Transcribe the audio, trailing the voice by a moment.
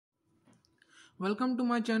Welcome to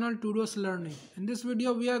my channel Tudos Learning. In this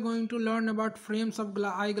video we are going to learn about frames of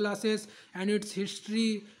eyeglasses and its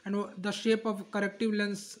history and the shape of corrective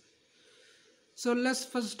lens. So let's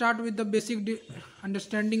first start with the basic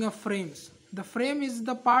understanding of frames. The frame is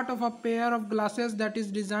the part of a pair of glasses that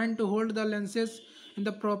is designed to hold the lenses in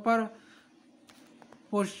the proper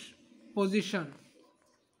position.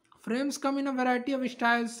 Frames come in a variety of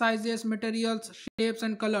styles, sizes, materials, shapes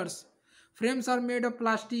and colors. Frames are made of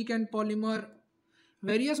plastic and polymer.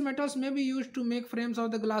 Various metals may be used to make frames of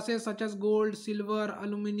the glasses such as gold, silver,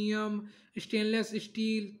 aluminium, stainless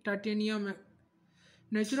steel, titanium.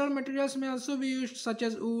 Natural materials may also be used such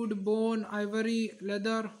as wood, bone, ivory,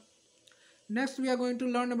 leather. Next we are going to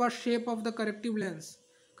learn about shape of the corrective lens.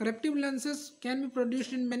 Corrective lenses can be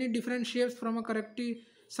produced in many different shapes from a corrective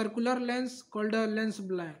circular lens called a lens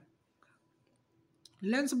blank.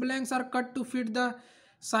 Lens blanks are cut to fit the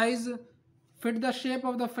shape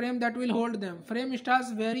of the frame that will hold them. Frame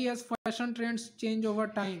styles vary as fashion trends change over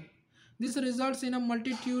time. This results in a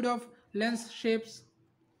multitude of lens shapes.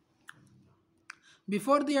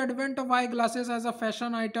 Before the advent of eyeglasses as a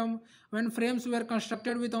fashion item, when frames were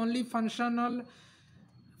constructed with only functionality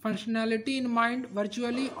in mind,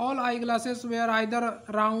 virtually all eyeglasses were either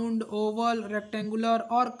round, oval, rectangular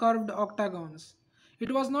or curved octagons.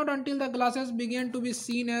 It was not until the glasses began to be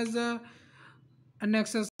seen as an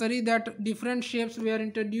accessory that different shapes were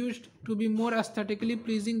introduced to be more aesthetically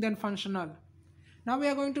pleasing than functional. Now we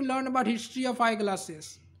are going to learn about history of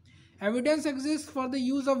eyeglasses. Evidence exists for the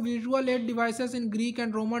use of visual aid devices in Greek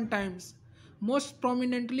and Roman times, most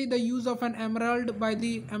prominently the use of an emerald by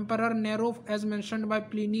the Emperor Nero as mentioned by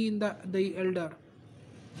Pliny in the Elder.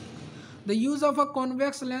 The use of a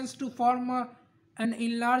convex lens to form an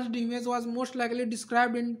enlarged image was most likely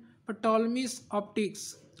described in Ptolemy's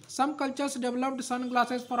optics. Some cultures developed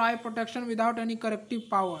sunglasses for eye protection without any corrective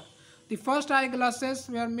power. The first eyeglasses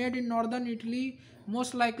were made in northern Italy,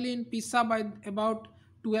 most likely in Pisa by about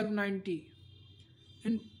 1290.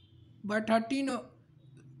 By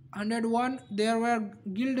 1301, there were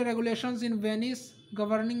guild regulations in Venice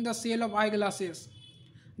governing the sale of eyeglasses.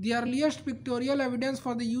 The earliest pictorial evidence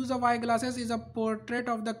for the use of eyeglasses is a portrait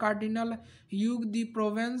of the Cardinal Hugues de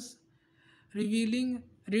Provence reading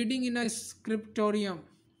in a scriptorium.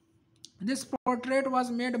 This portrait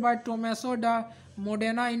was made by Tommaso da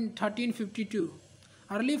Modena in 1352.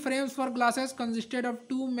 Early frames for glasses consisted of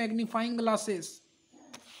two magnifying glasses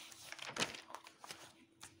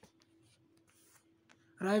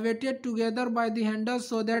riveted together by the handles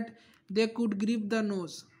so that they could grip the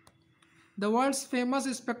nose. The world's famous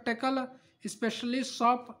spectacle specialist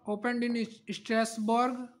shop opened in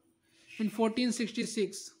Strasbourg in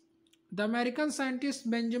 1466. The American scientist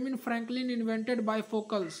Benjamin Franklin invented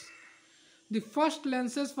bifocals. The first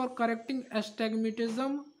lenses for correcting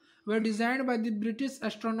astigmatism were designed by the British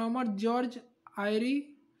astronomer George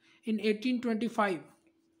Airy in 1825.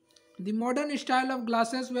 The modern style of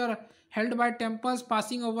glasses were held by temples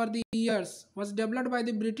passing over the years was developed by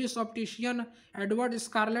the British optician Edward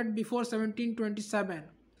Scarlett before 1727.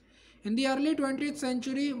 In the early 20th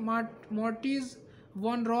century, Mortiz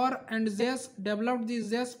von Rohr and Zeiss developed the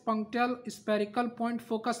Zeiss punctal spherical point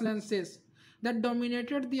focus lenses that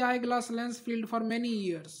dominated the eyeglass lens field for many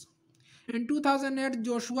years. In 2008,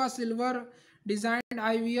 Joshua Silver designed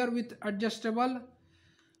eyewear with adjustable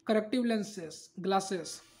corrective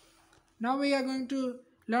glasses. Now we are going to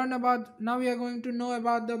know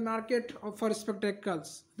about the market for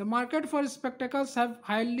spectacles. The market for spectacles have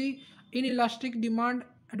highly inelastic demand.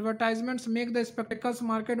 Advertisements make the spectacles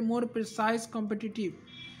market more precise, competitive.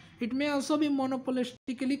 It may also be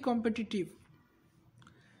monopolistically competitive.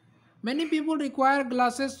 Many people require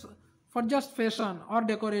glasses for just fashion or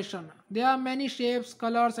decoration. There are many shapes,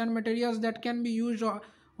 colors and materials that can be used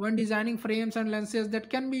when designing frames and lenses that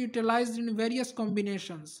can be utilized in various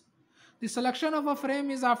combinations. The selection of a frame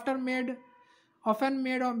is often made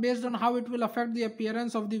based on how it will affect the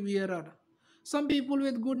appearance of the wearer. Some people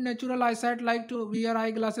with good natural eyesight like to wear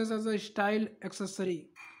eyeglasses as a style accessory.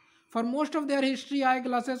 For most of their history,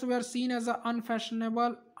 eyeglasses were seen as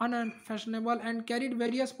unfashionable and carried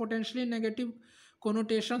various potentially negative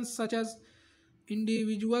connotations such as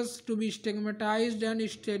individuals to be stigmatized and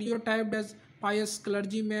stereotyped as pious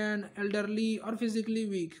clergymen, elderly or physically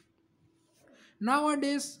weak.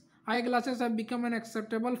 Nowadays, eyeglasses have become an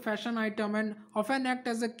acceptable fashion item and often act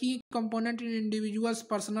as a key component in individuals'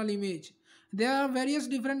 personal image. There are various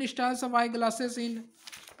different styles of eyeglasses in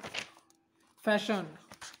fashion.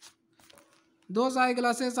 Those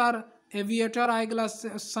eyeglasses are aviator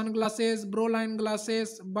eyeglasses, sunglasses, brow-line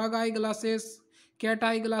glasses, bug eyeglasses, cat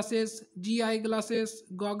eyeglasses, G eyeglasses,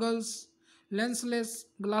 goggles, lensless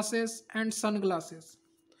glasses, and sunglasses.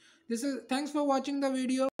 Thanks for watching the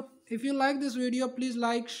video. If you like this video, please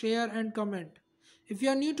like, share, and comment. If you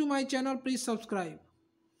are new to my channel, please subscribe.